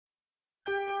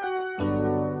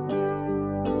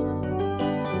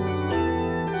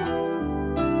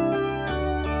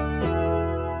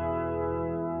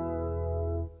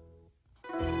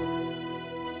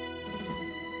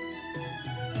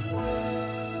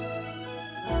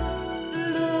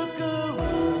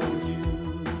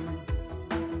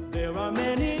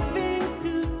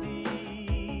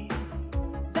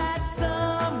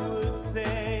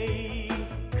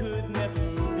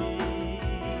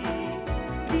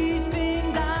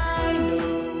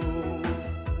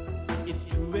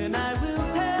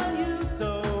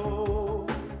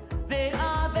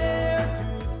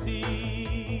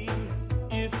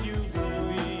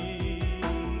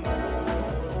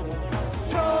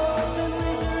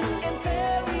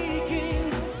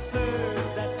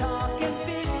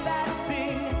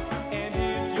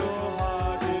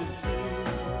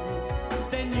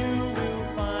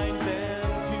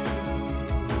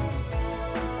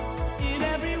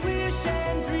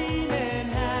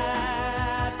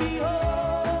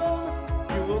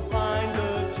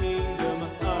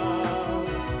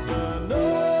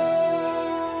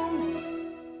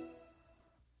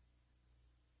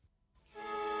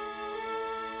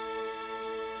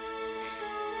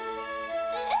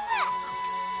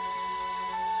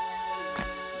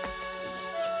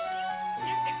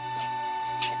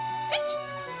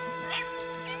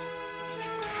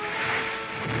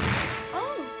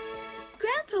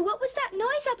Grandpa, what was that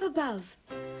noise up above?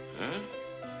 Huh?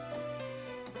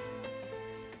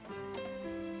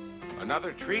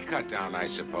 Another tree cut down, I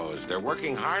suppose. They're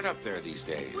working hard up there these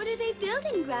days. What are they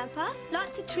building, Grandpa?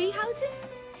 Lots of tree houses?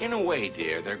 In a way,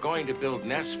 dear, they're going to build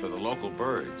nests for the local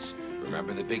birds.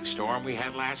 Remember the big storm we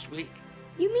had last week?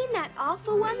 You mean that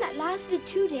awful one that lasted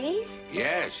 2 days?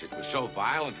 Yes, it was so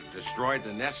violent it destroyed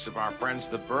the nests of our friends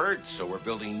the birds, so we're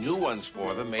building new ones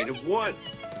for them made of wood.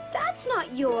 That's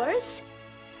not yours.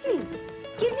 Give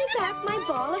me back my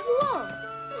ball of wool.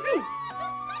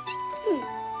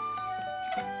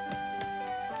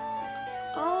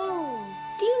 Oh,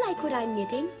 do you like what I'm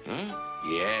knitting? Huh?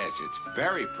 Yes, it's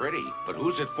very pretty, but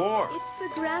who's it for? It's for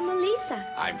Grandma Lisa.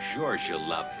 I'm sure she'll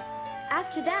love it.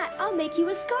 After that, I'll make you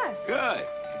a scarf. Good.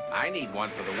 I need one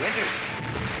for the winter.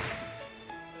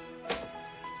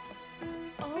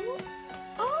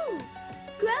 Oh,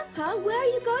 Grandpa, where are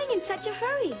you going in such a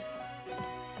hurry?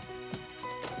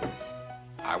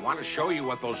 I want to show you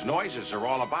what those noises are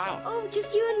all about. Oh,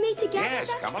 just you and me together? Yes,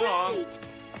 That's come along.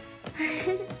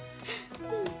 Great.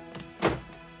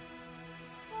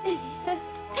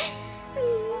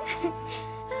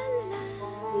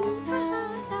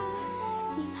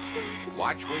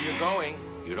 Watch where you're going.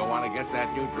 You don't want to get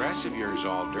that new dress of yours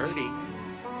all dirty.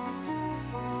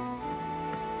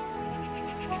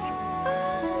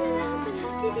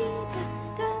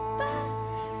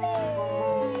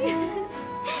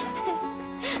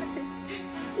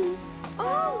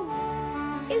 Oh,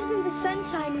 isn't the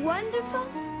sunshine wonderful?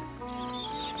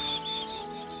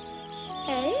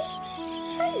 Hey,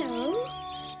 hello.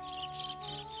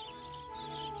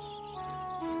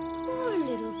 Poor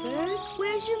little birds.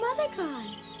 Where's your mother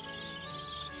gone?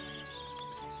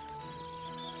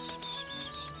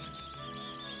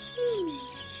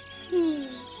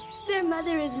 Their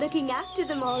mother is looking after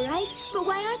them all right, but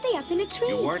why aren't they up in a tree?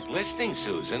 You weren't listening,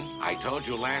 Susan. I told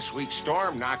you last week's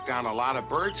storm knocked down a lot of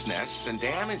birds' nests and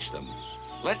damaged them.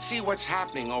 Let's see what's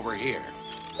happening over here.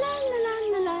 La la la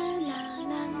la la la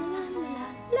la la la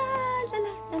la la la.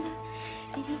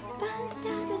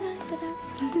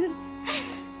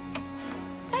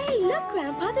 Hey, look,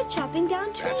 Grandpa, they're chopping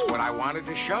down trees. That's what I wanted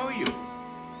to show you.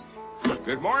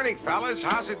 Good morning, fellas.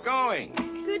 How's it going?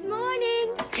 Good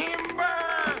morning. Timber!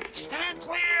 Stand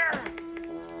clear!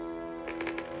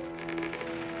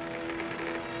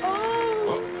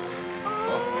 Oh.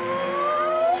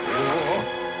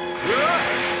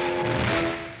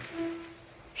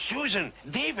 Susan,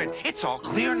 David, it's all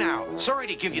clear now. Sorry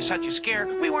to give you such a scare.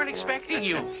 We weren't expecting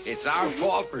you. It's our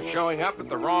fault for showing up at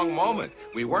the wrong moment.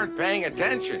 We weren't paying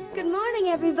attention. Good morning,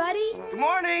 everybody. Good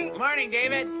morning. Good morning,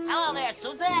 David. Hello there,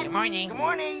 Susan. Good morning. Good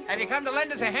morning. Have you come to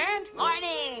lend us a hand?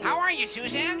 Morning. How are you,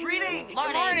 Susan? Greetings.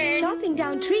 Morning. Good morning. Chopping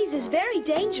down trees is very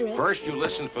dangerous. First, you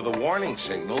listen for the warning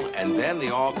signal, and then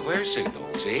the all-clear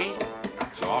signal. See?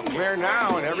 It's all clear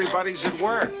now, and everybody's at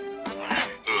work.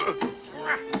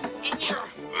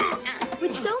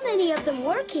 With so many of them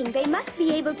working, they must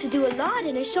be able to do a lot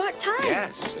in a short time.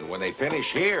 Yes, and when they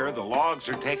finish here, the logs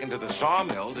are taken to the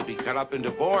sawmill to be cut up into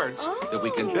boards that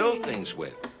we can build things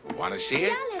with. Want to see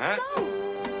it? Yeah, let's go.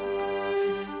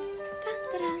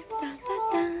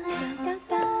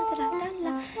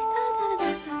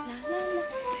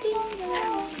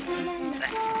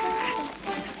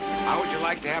 How would you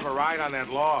like to have a ride on that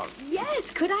log?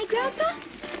 Yes, could I, Grandpa?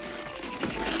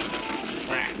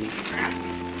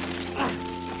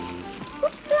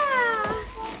 Hoopla!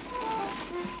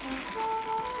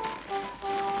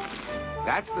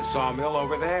 That's the sawmill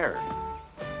over there.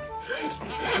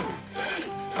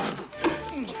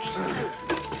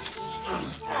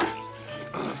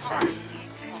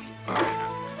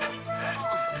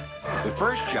 The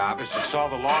first job is to saw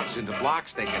the logs into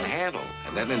blocks they can handle,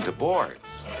 and then into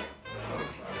boards.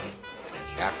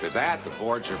 After that, the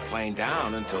boards are planed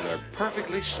down until they're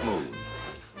perfectly smooth.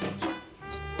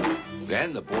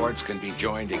 Then the boards can be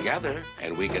joined together,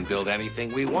 and we can build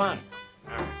anything we want.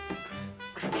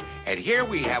 And here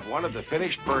we have one of the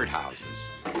finished birdhouses.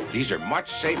 These are much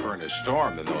safer in a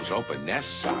storm than those open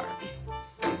nests are.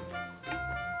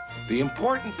 The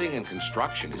important thing in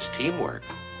construction is teamwork.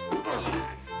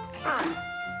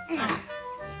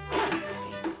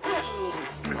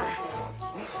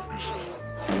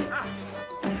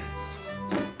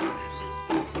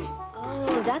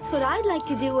 Oh, that's what I'd like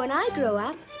to do when I grow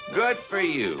up. Good for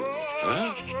you.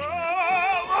 Huh?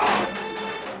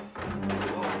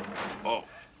 Oh.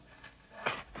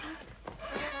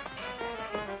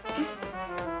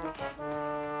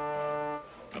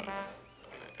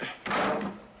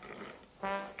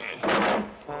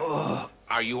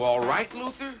 Are you all right,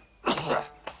 Luther?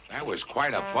 That was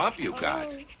quite a bump you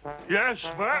got. Yes,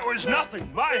 but that was nothing.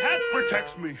 My hat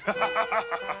protects me.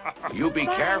 You be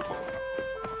careful.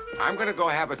 I'm gonna go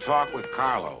have a talk with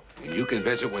Carlo, and you can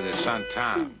visit with his son,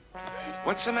 Tom.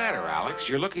 What's the matter, Alex?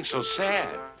 You're looking so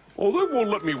sad. Oh, they won't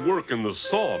let me work in the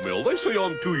sawmill. They say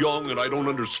I'm too young and I don't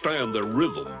understand their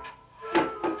rhythm.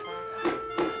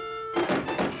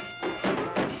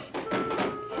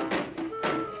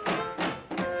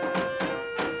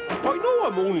 I know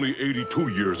I'm only 82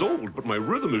 years old, but my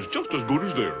rhythm is just as good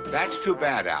as theirs. That's too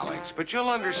bad, Alex, but you'll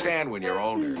understand when you're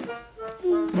older.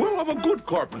 Well, I'm a good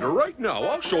carpenter right now.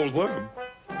 I'll show them.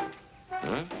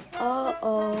 Huh?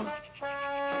 Uh-oh.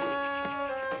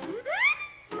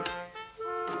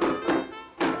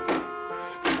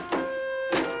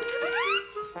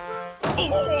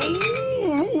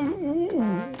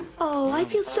 Oh, I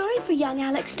feel sorry for young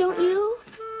Alex, don't you?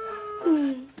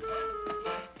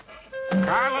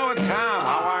 Carlo and Tom,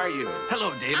 how are you?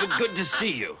 Hello, David. Good to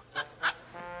see you.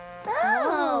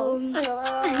 Oh.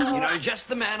 You know, just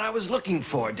the man I was looking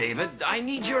for, David. I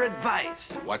need your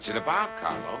advice. What's it about,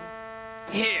 Carlo?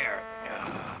 Here.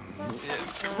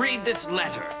 Read this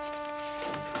letter.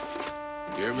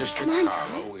 Dear Mr.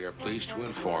 Carlo, we are pleased to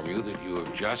inform you that you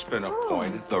have just been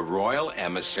appointed the royal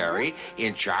emissary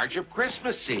in charge of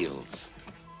Christmas seals.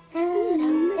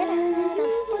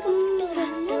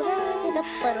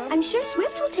 I'm sure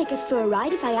Swift will take us for a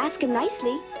ride if I ask him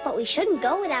nicely. But we shouldn't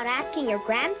go without asking your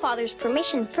grandfather's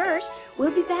permission first.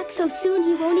 We'll be back so soon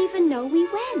he won't even know we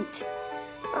went.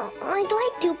 Oh, I'd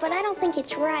like to, but I don't think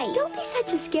it's right. Don't be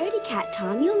such a scaredy cat,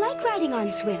 Tom. You'll like riding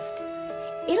on Swift.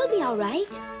 It'll be all right.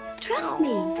 Trust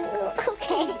me.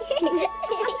 Okay.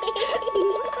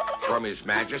 From His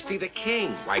Majesty the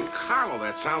King. Why, Carlo,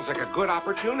 that sounds like a good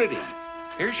opportunity.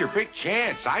 Here's your big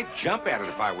chance. I'd jump at it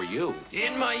if I were you.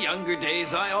 In my younger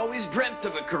days, I always dreamt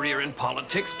of a career in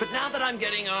politics, but now that I'm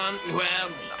getting on, well,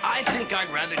 I think I'd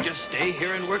rather just stay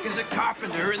here and work as a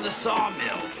carpenter in the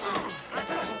sawmill.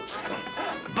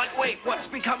 But wait, what's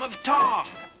become of Tom?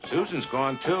 Susan's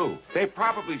gone, too. They've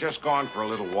probably just gone for a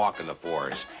little walk in the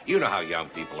forest. You know how young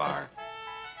people are.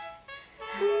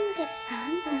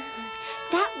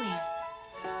 That way.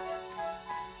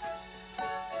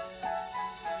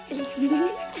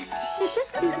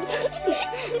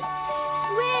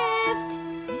 Swift!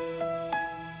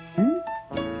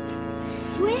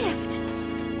 Swift!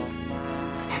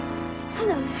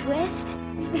 Hello, Swift.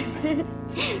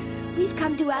 We've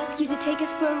come to ask you to take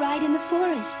us for a ride in the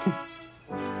forest.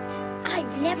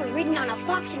 I've never ridden on a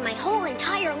fox in my whole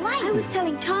entire life. I was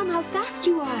telling Tom how fast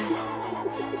you are.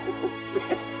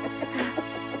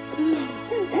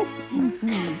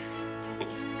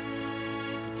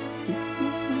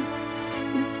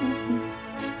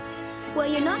 Well,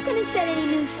 you're not going to set any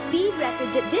new speed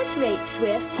records at this rate,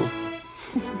 Swift.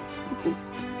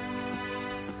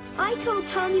 I told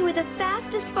Tom you were the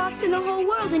fastest fox in the whole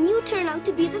world, and you turn out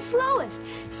to be the slowest.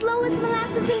 Slow as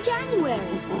molasses in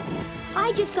January.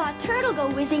 I just saw a turtle go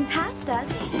whizzing past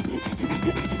us.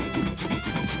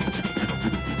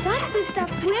 That's the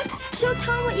stuff, Swift. Show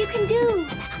Tom what you can do.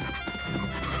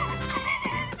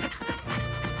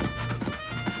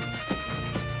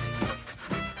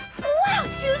 Wow,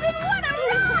 Susan, what a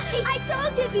ride! I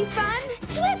told you it'd be fun.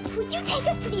 Swift, would you take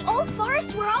us to the old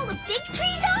forest where all the big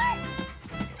trees are?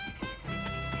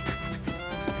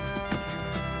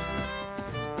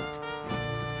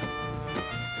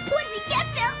 When we get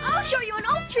there, I'll show you an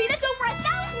oak tree that's over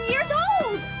 1,000 years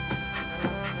old!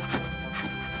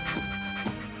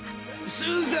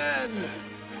 Susan!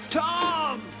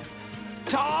 Tom!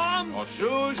 Tom! Oh,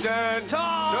 Susan!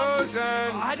 Tom! Susan!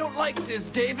 I don't like this,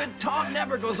 David. Tom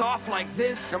never goes off like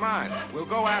this. Come on, we'll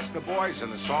go ask the boys in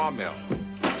the sawmill.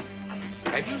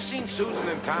 Have you seen Susan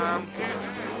and Tom?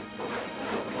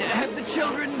 Have the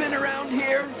children been around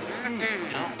here?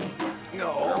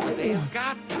 No. They've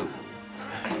got to.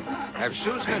 Have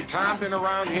Susan and Tom been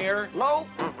around here? No.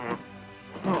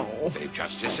 Oh. They've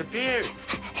just disappeared.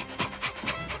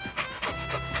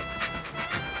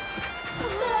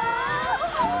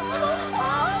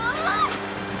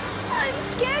 I'm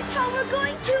scared, Tom. We're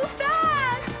going too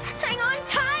fast. Hang on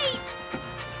tight!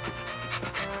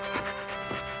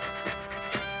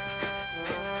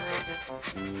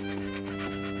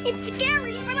 It's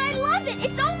scary, but I love it.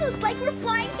 It's almost like we're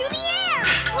flying through the air.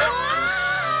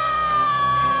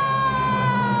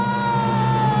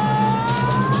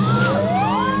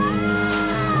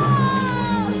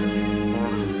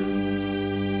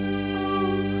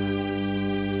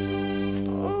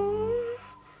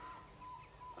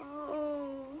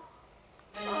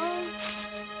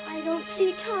 I don't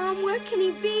see Tom. Where can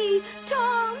he be?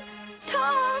 Tom!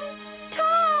 Tom!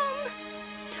 Tom!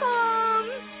 Tom!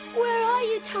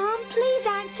 Tom, please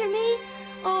answer me.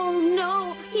 Oh,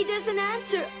 no, he doesn't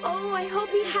answer. Oh, I hope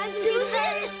he hasn't been Susan!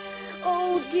 hurt.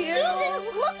 Oh, dear. Susan,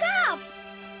 look up!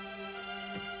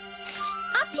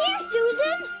 Up here,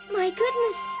 Susan! My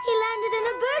goodness, he landed in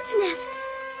a bird's nest.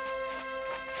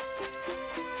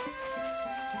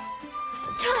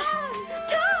 Tom!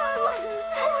 Tom!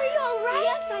 Oh, are you all right?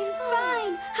 Yes, I'm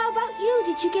fine. How about you?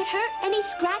 Did you get hurt? Any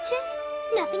scratches?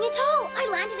 Nothing at all. I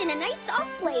landed in a nice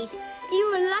soft place.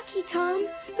 You were lucky, Tom.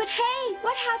 But hey,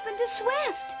 what happened to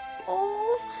Swift?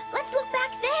 Oh, let's look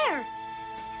back there.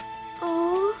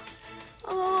 Oh,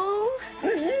 oh,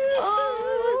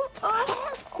 oh,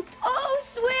 oh, oh,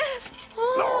 Swift!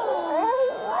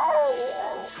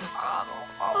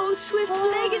 Oh, Swift's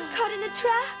leg is caught in a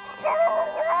trap.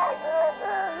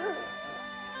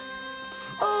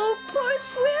 Oh, poor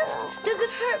Swift. Does it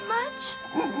hurt much?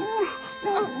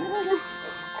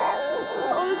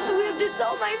 Oh, Swift, it's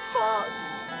all my fault.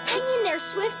 Hang in there,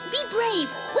 Swift. Be brave.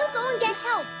 We'll go and get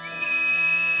help.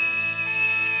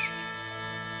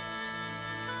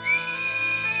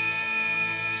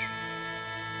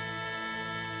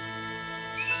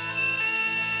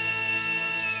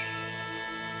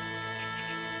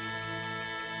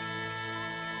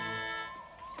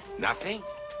 Nothing?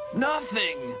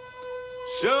 Nothing.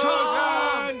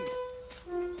 Susan!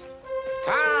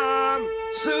 Tom!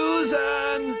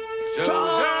 Susan!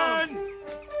 Susan!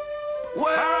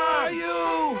 Where Tom! are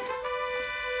you?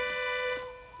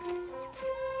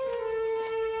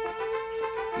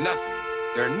 Nothing.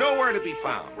 They're nowhere to be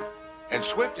found. And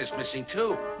Swift is missing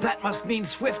too. That must mean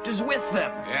Swift is with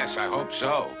them. Yes, I hope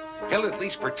so. He'll at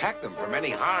least protect them from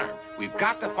any harm. We've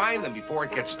got to find them before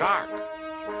it gets dark.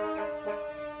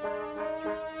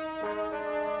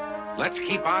 Let's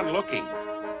keep on looking.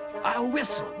 I'll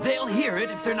whistle. They'll hear it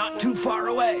if they're not too far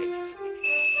away.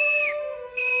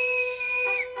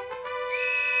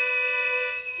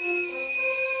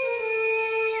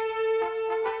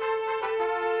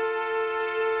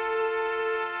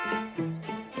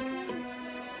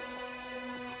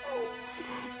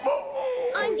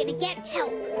 I'm gonna get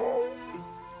help.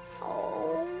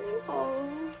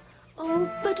 Oh,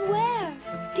 but where?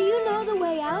 Do you know the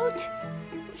way out?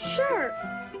 Sure.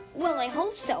 Well, I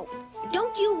hope so.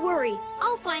 Don't you worry.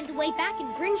 I'll find the way back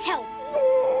and bring help.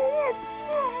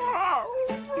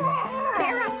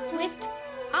 Bear up, Swift.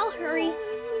 I'll hurry.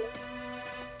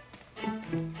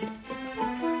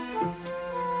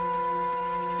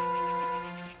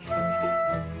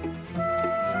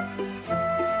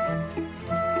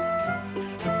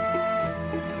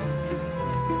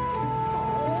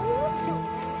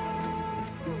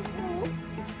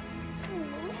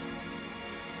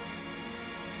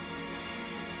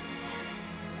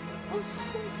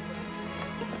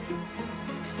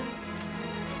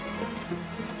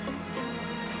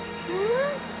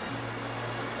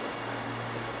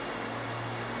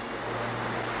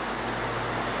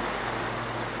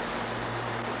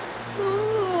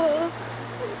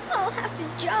 I'll have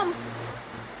to jump.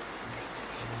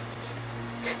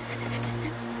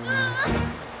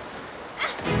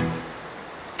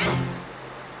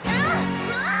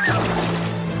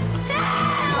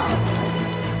 Help!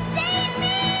 Save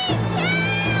me!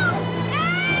 Help!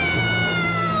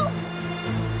 Help!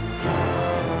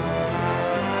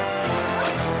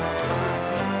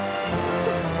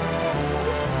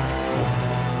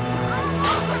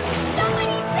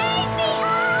 Somebody save me!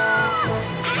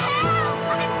 Help!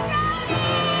 I'm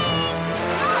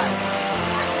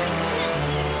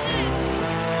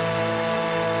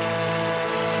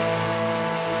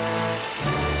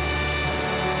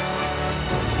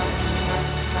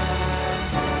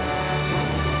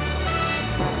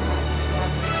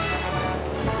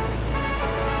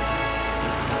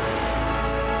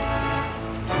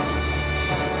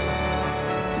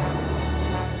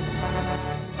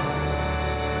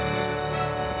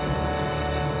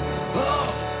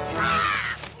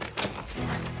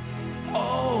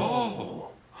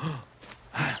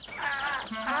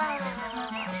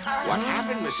What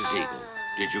happened, Mrs. Eagle?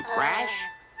 Did you crash?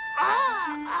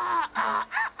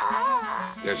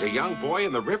 There's a young boy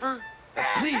in the river?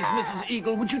 Please, Mrs.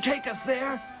 Eagle, would you take us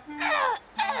there?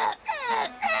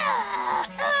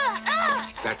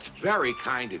 That's very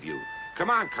kind of you. Come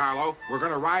on, Carlo. We're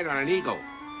going to ride on an eagle.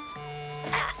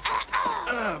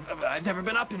 I've never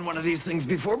been up in one of these things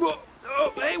before.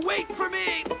 Oh, hey, wait for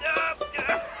me!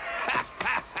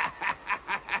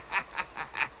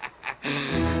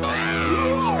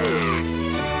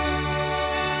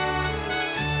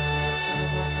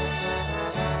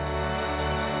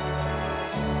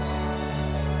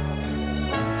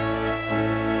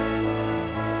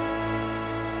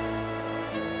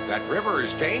 That river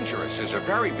is dangerous. There's a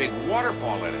very big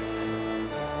waterfall in it.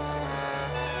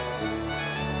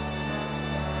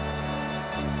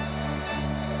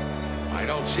 I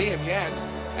don't see him yet,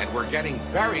 and we're getting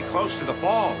very close to the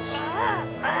falls.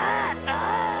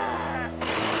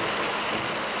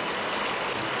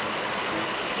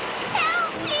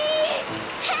 Help me!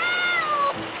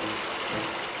 Help!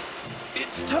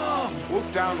 It's Tom.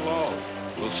 Swoop down low.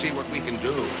 We'll see what we can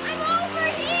do. I'm over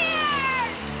here!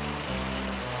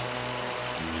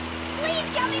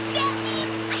 Please come and get me!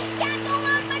 I can't go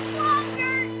on much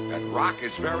longer! That rock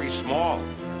is very small.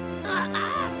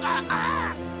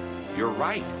 You're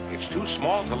right. It's too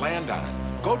small to land on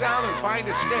it. Go down and find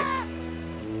a stick.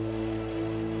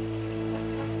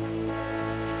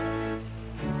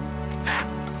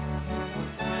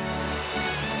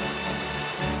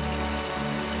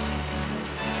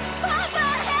 Papa,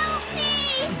 help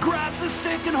me! Grab the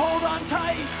stick and hold on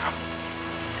tight.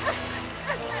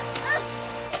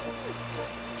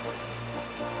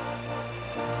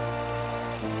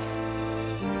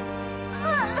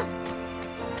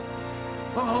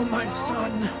 Oh, my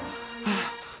son.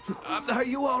 Are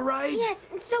you all right? Yes,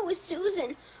 and so is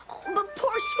Susan. Oh, but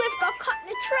poor Swift got caught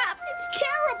in a trap. It's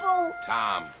terrible.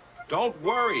 Tom, don't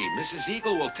worry. Mrs.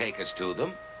 Eagle will take us to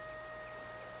them.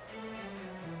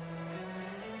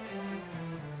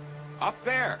 Up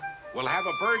there. We'll have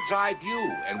a bird's eye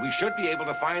view, and we should be able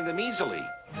to find them easily.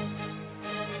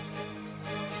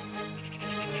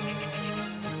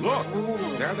 Look,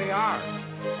 there they are.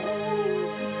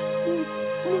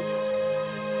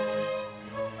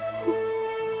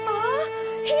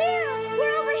 Here!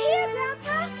 We're over here,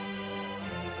 Grandpa!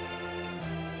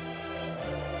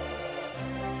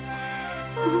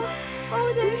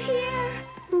 Oh, they're here.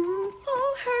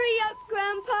 Oh, hurry up,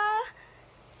 Grandpa.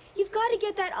 You've got to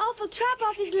get that awful trap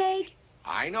off his leg.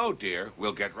 I know, dear.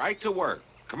 We'll get right to work.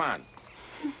 Come on.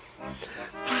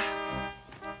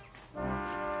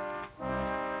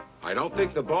 I don't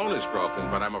think the bone is broken,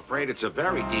 but I'm afraid it's a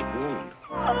very deep wound.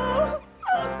 Oh,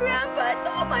 Grandpa, it's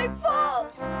all my fault.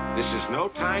 This is no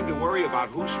time to worry about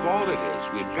whose fault it is.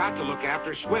 We've got to look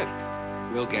after Swift.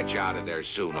 We'll get you out of there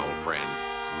soon, old friend.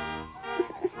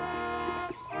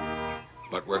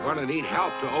 But we're going to need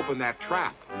help to open that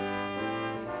trap.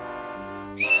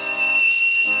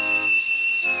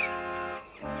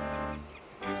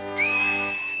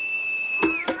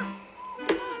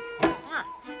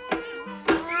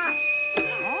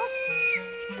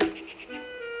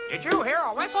 Did you hear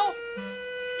a whistle?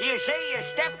 You say you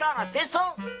stepped on a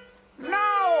thistle?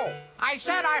 No! I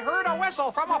said I heard a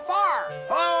whistle from afar.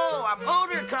 Oh, a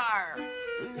motor car.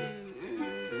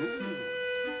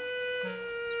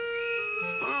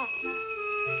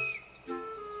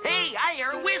 Hey, I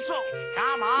hear a whistle.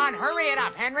 Come on, hurry it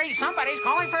up, Henry. Somebody's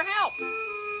calling for help.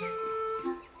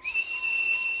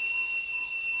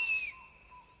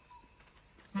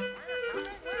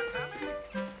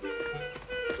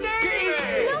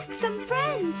 Look, some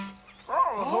friends.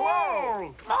 Oh,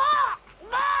 hello.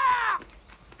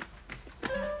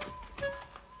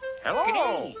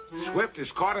 Hello. Swift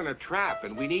is caught in a trap,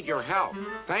 and we need your help.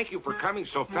 Thank you for coming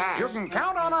so fast. You can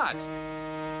count on us.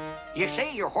 You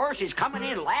say your horse is coming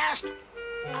in last?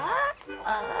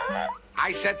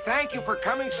 I said thank you for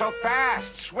coming so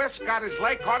fast. Swift's got his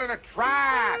leg caught in a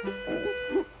trap.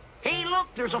 Hey,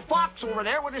 look, there's a fox over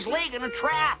there with his leg in a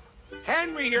trap.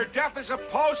 Henry, you're deaf as a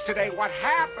post today. What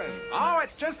happened? Oh,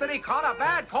 it's just that he caught a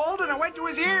bad cold and it went to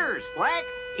his ears. What?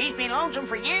 He's been lonesome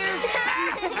for years?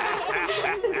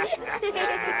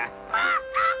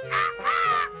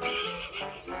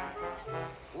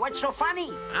 What's so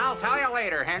funny? I'll tell you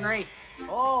later, Henry.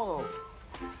 Oh.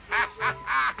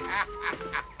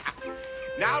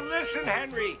 Now listen,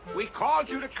 Henry. We called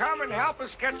you to come and help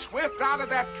us get Swift out of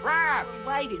that trap.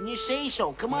 Why didn't you say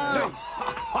so? Come on.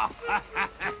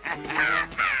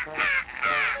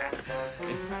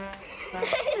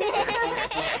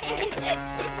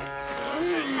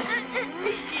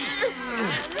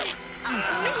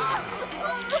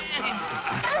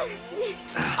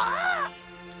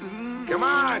 Come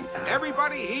on,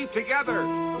 everybody heave together.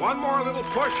 One more little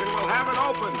push and we'll have it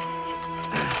open.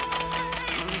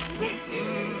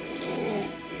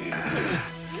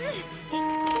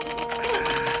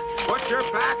 Put your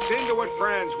backs into it,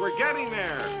 friends. We're getting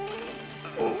there.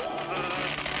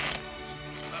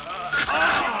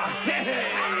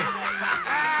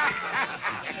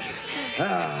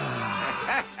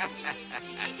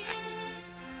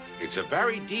 It's a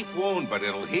very deep wound, but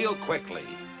it'll heal quickly.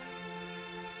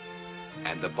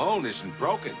 And the bone isn't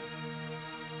broken.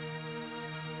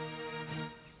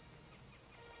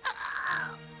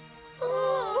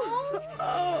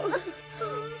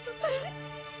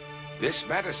 This This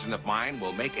medicine of mine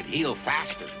will make it heal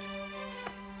faster.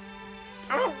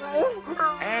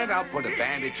 And I'll put a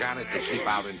bandage on it to keep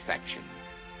out infection.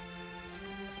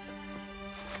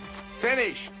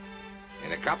 Finished.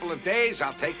 In a couple of days,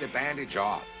 I'll take the bandage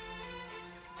off.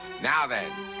 Now then,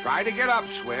 try to get up,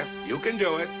 Swift. You can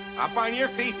do it. Up on your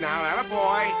feet now, atta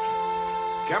boy.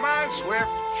 Come on, Swift.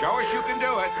 Show us you can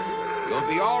do it. You'll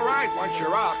be all right once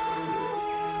you're up.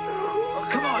 Oh,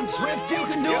 come on, Swift, you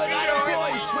can do it. Atta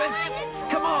boy, Swift.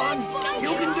 Come on, you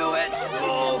can do it.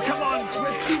 Oh, come on,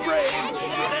 Swift, be brave.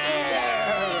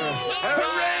 There.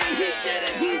 Hooray, he did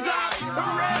it. He's up.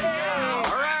 Hooray.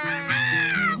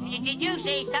 Did you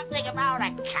say something about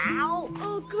a cow?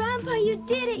 Oh, Grandpa, you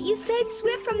did it. You saved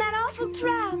Swift from that awful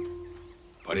trap.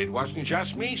 But it wasn't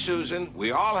just me, Susan.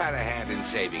 We all had a hand in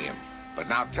saving him. But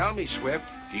now tell me, Swift,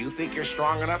 do you think you're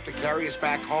strong enough to carry us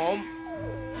back home?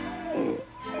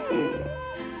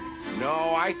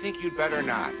 No, I think you'd better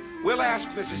not. We'll ask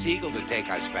Mrs. Eagle to take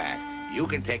us back. You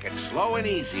can take it slow and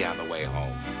easy on the way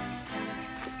home.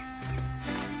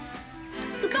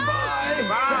 Goodbye.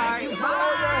 Bye. Thank you for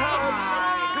all your help.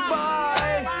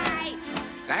 Goodbye. Bye.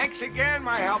 Thanks again,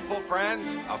 my helpful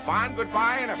friends. A fond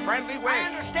goodbye and a friendly I wish.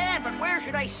 understand, but where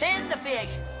should I send the fish?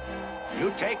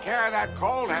 You take care of that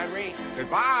cold, Henry.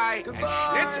 Goodbye.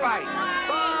 Goodbye. And schnitzweit.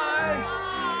 Bye.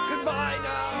 Goodbye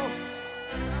now.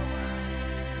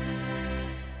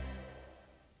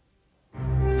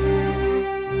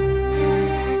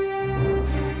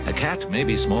 A cat may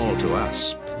be small to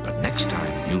us, but next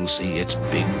time you'll see it's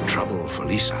big trouble for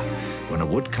Lisa. When a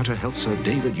woodcutter helps her,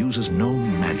 David uses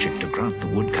gnome magic to grant the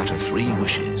woodcutter 3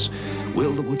 wishes.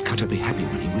 Will the woodcutter be happy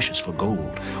when he wishes for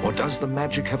gold? Or does the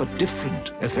magic have a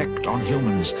different effect on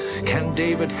humans? Can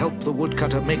David help the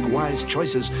woodcutter make wise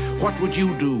choices? What would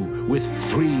you do with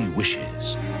 3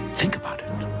 wishes? Think about it.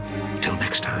 Till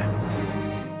next time.